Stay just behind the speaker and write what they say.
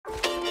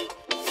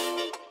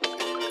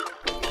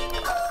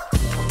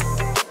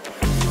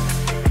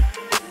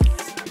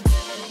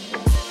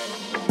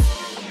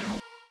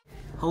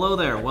Hello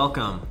there,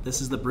 welcome.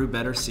 This is the Brew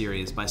Better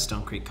series by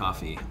Stone Creek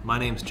Coffee. My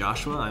name's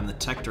Joshua, I'm the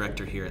tech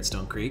director here at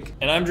Stone Creek.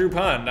 And I'm Drew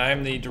Pond,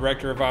 I'm the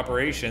director of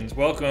operations.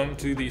 Welcome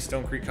to the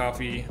Stone Creek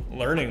Coffee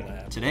Learning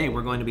Lab. Today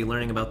we're going to be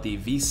learning about the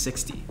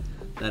V60.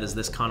 That is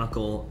this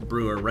conical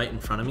brewer right in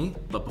front of me.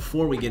 But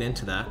before we get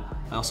into that,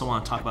 I also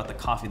want to talk about the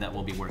coffee that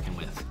we'll be working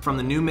with. From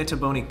the new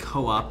Mitaboni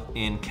Co-op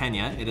in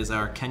Kenya, it is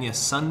our Kenya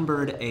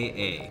Sunbird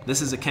AA.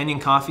 This is a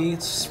Kenyan coffee.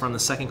 It's from the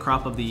second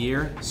crop of the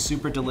year.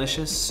 Super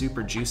delicious,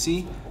 super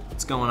juicy.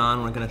 What's going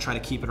on? We're gonna try to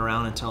keep it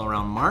around until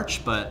around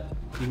March, but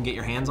if you can get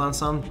your hands on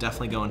some,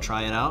 definitely go and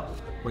try it out.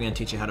 We're gonna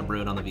teach you how to brew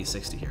it on the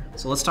V60 here.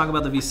 So let's talk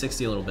about the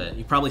V60 a little bit.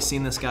 You've probably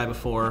seen this guy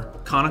before.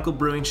 Conical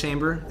brewing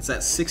chamber. It's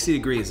at 60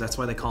 degrees, that's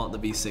why they call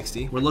it the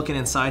V60. We're looking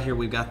inside here,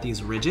 we've got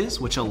these ridges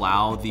which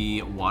allow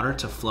the water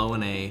to flow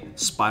in a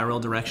spiral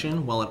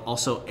direction while it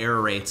also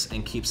aerates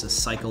and keeps a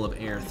cycle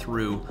of air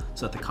through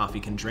so that the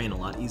coffee can drain a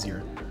lot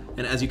easier.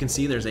 And as you can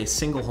see, there's a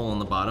single hole in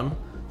the bottom.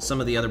 Some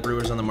of the other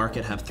brewers on the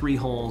market have 3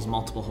 holes,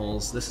 multiple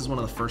holes. This is one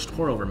of the first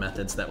pour-over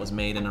methods that was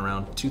made in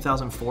around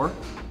 2004,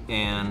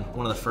 and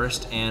one of the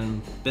first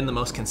and been the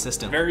most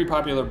consistent. Very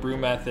popular brew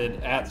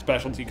method at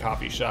specialty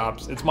coffee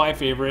shops. It's my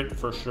favorite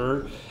for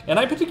sure. And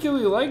I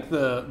particularly like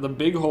the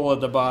big hole at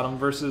the bottom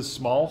versus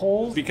small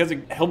holes because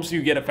it helps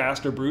you get a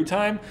faster brew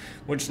time,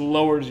 which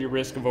lowers your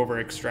risk of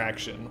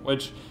over-extraction,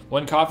 which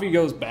when coffee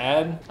goes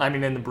bad, I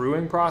mean in the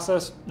brewing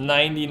process,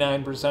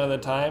 99% of the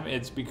time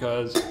it's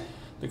because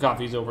the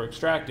coffee is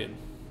over-extracted,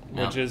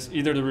 which is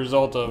either the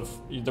result of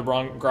the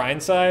wrong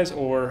grind size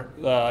or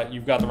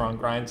you've got the wrong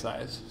grind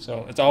size.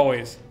 So it's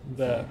always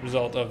the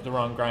result of the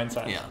wrong grind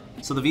size. Yeah.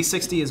 So the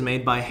V60 is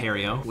made by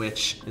Hario,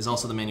 which is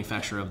also the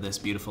manufacturer of this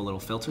beautiful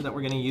little filter that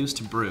we're gonna use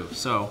to brew.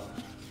 So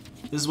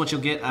this is what you'll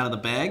get out of the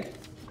bag.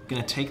 I'm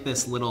gonna take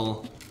this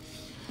little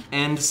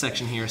end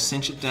section here,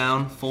 cinch it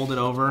down, fold it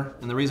over,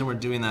 and the reason we're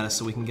doing that is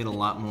so we can get a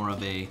lot more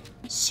of a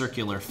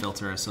circular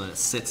filter so that it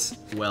sits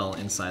well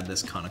inside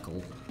this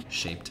conical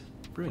shaped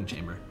brewing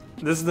chamber.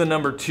 This is the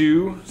number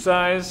 2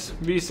 size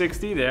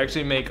V60. They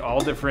actually make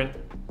all different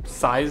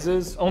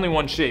sizes, only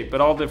one shape, but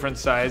all different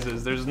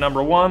sizes. There's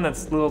number 1,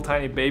 that's little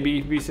tiny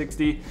baby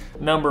V60.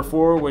 Number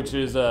 4, which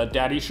is a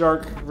Daddy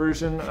Shark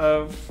version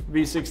of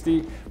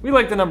V60. We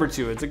like the number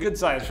 2. It's a good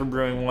size for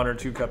brewing 1 or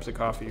 2 cups of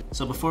coffee.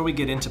 So before we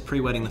get into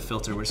pre-wetting the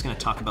filter, we're just gonna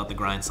talk about the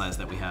grind size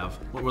that we have.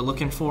 What we're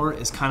looking for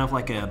is kind of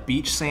like a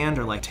beach sand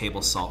or like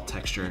table salt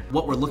texture.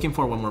 What we're looking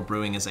for when we're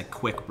brewing is a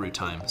quick brew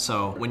time.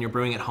 So when you're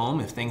brewing at home,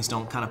 if things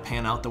don't kind of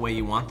pan out the way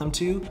you want them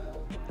to,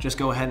 just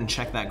go ahead and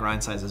check that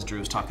grind size as Drew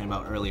was talking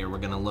about earlier. We're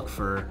gonna look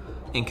for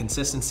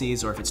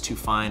inconsistencies or if it's too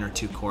fine or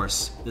too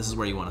coarse, this is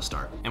where you wanna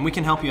start. And we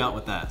can help you out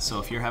with that. So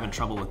if you're having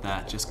trouble with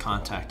that, just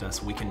contact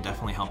us. We can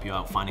definitely help you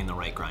out finding the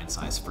right grind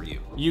size for you.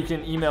 You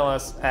can email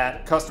us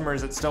at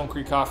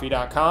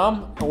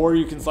customers@stonecreekcoffee.com, or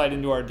you can slide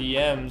into our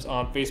DMs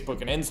on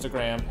Facebook and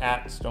Instagram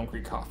at Stone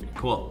Creek Coffee.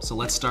 Cool, so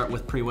let's start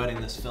with pre-wetting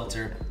this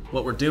filter.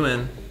 What we're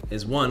doing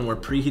is, one, we're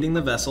preheating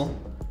the vessel,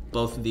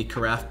 both the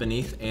carafe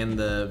beneath and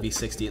the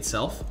V60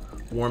 itself,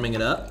 warming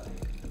it up,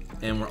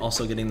 and we're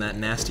also getting that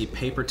nasty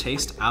paper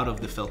taste out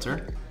of the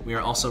filter. We are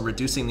also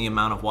reducing the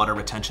amount of water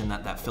retention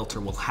that that filter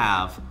will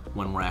have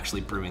when we're actually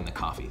brewing the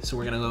coffee. So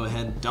we're gonna go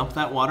ahead and dump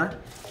that water,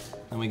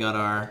 and we got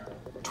our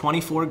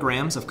 24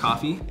 grams of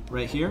coffee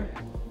right here.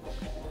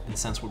 And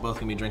since we're both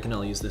gonna be drinking,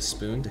 I'll use this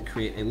spoon to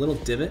create a little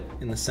divot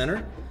in the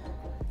center,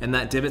 and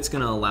that divot's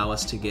gonna allow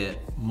us to get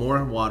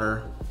more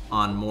water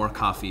on more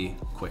coffee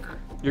quicker.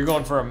 You're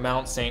going for a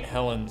Mount St.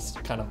 Helens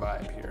kind of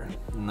vibe here.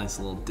 Nice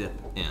little dip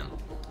in.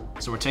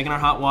 So we're taking our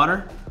hot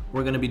water.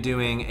 We're gonna be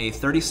doing a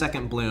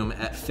 30-second bloom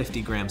at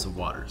 50 grams of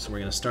water. So we're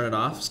gonna start it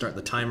off, start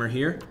the timer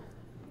here,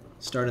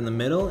 start in the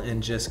middle,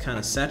 and just kind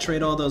of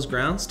saturate all those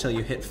grounds till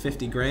you hit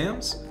 50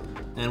 grams.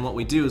 And what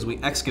we do is we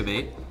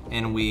excavate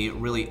and we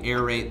really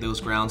aerate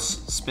those grounds,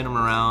 spin them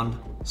around,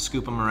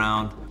 scoop them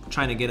around,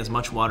 trying to get as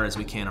much water as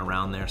we can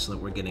around there so that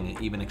we're getting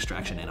an even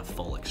extraction and a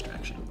full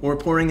extraction. When we're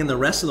pouring in the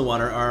rest of the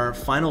water, our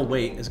final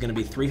weight is gonna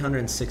be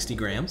 360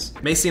 grams.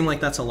 May seem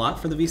like that's a lot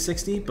for the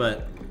V60,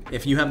 but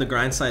if you have the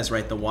grind size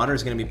right, the water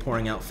is gonna be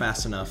pouring out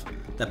fast enough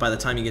that by the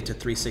time you get to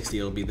 360,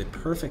 it'll be the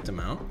perfect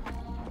amount.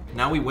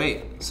 Now we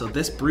wait. So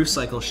this brew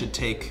cycle should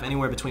take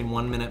anywhere between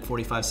 1 minute,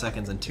 45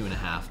 seconds and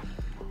 2.5.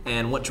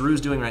 And what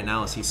Drew's doing right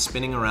now is he's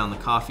spinning around the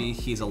coffee.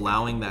 He's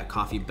allowing that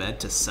coffee bed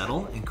to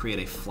settle and create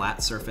a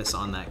flat surface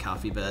on that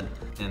coffee bed.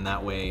 And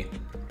that way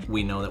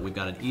we know that we've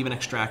got an even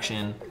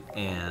extraction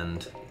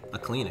and a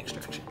clean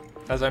extraction.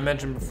 As I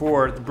mentioned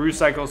before, the brew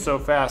cycle is so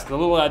fast, the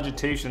little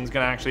agitation is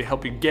gonna actually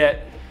help you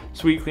get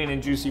sweet, clean,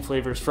 and juicy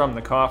flavors from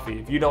the coffee.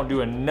 If you don't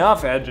do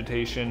enough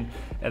agitation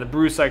and the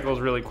brew cycle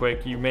is really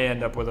quick, you may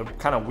end up with a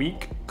kind of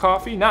weak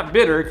coffee. Not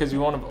bitter, because you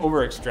won't have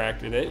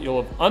over-extracted it,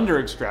 you'll have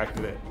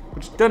under-extracted it,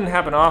 which doesn't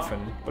happen often,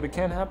 but it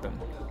can happen.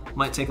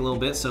 Might take a little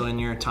bit, so in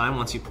your time,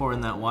 once you pour in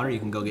that water, you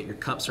can go get your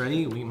cups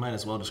ready. We might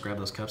as well just grab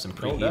those cups and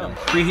preheat them.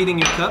 Preheating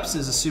your cups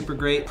is a super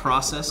great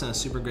process and a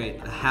super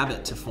great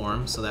habit to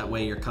form, so that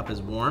way your cup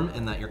is warm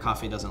and that your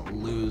coffee doesn't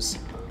lose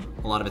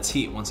a lot of its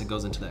heat once it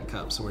goes into that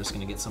cup. So we're just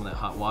gonna get some of that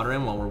hot water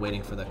in while we're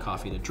waiting for the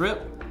coffee to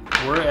drip.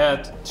 We're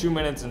at 2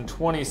 minutes and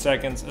 20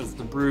 seconds as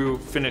the brew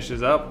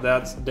finishes up.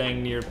 That's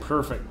dang near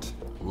perfect.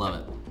 Love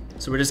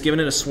it. So we're just giving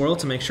it a swirl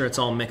to make sure it's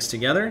all mixed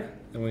together.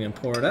 And we're gonna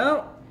pour it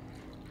out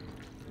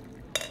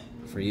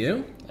for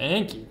you.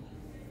 Thank you.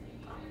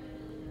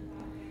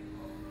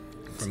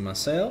 From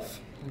myself.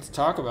 Let's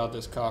talk about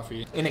this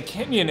coffee. In a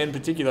Kenyan in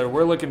particular,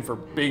 we're looking for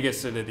big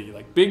acidity,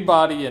 like big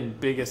body and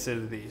big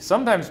acidity.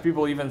 Sometimes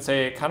people even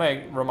say it kind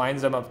of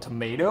reminds them of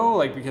tomato,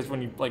 like because when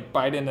you like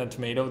bite into a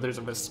tomato, there's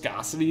a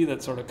viscosity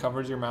that sort of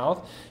covers your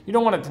mouth. You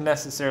don't want it to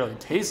necessarily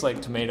taste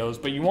like tomatoes,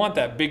 but you want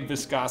that big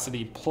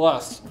viscosity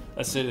plus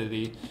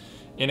acidity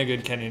in a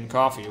good Kenyan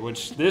coffee,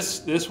 which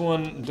this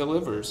one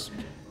delivers.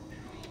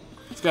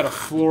 It's got a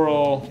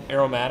floral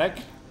aromatic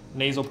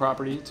nasal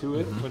property to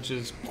it, which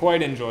is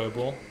quite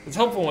enjoyable. It's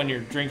helpful when you're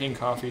drinking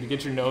coffee to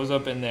get your nose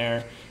up in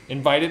there,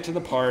 invite it to the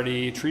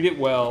party, treat it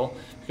well,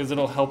 because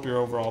it'll help your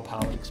overall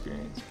palate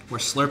experience. We're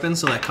slurping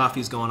so that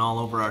coffee's going all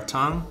over our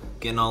tongue,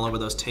 getting all over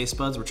those taste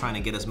buds. We're trying to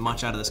get as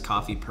much out of this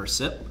coffee per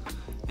sip,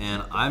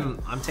 and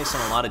I'm tasting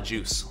a lot of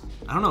juice.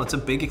 I don't know, it's a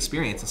big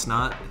experience. It's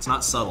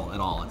not subtle at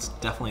all. It's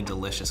definitely a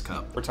delicious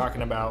cup. We're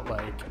talking about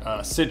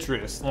like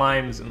citrus,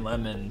 limes and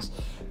lemons,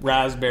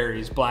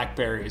 raspberries,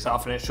 blackberries.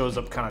 Often it shows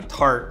up kind of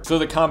tart. So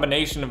the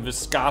combination of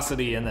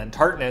viscosity and then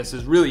tartness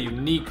is really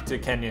unique to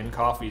Kenyan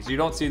coffees. You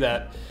don't see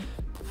that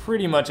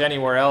pretty much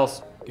anywhere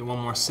else. Get one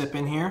more sip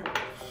in here.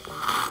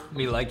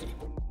 Me like it.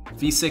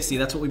 V60,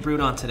 that's what we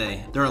brewed on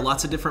today. There are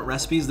lots of different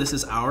recipes. This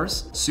is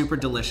ours. Super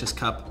delicious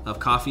cup of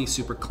coffee,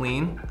 super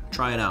clean.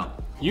 Try it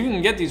out. You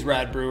can get these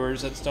rad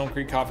brewers at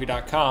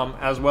stonecreekcoffee.com,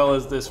 as well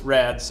as this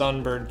rad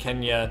Sunbird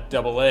Kenya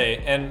AA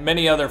and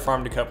many other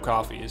farm to cup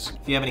coffees.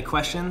 If you have any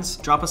questions,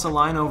 drop us a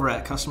line over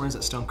at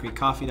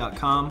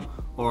customers@stonecreekcoffee.com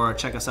or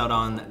check us out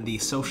on the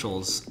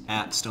socials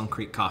at Stone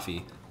Creek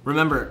Coffee.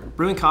 Remember,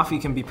 brewing coffee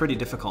can be pretty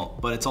difficult,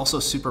 but it's also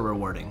super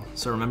rewarding.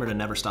 So remember to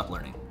never stop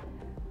learning.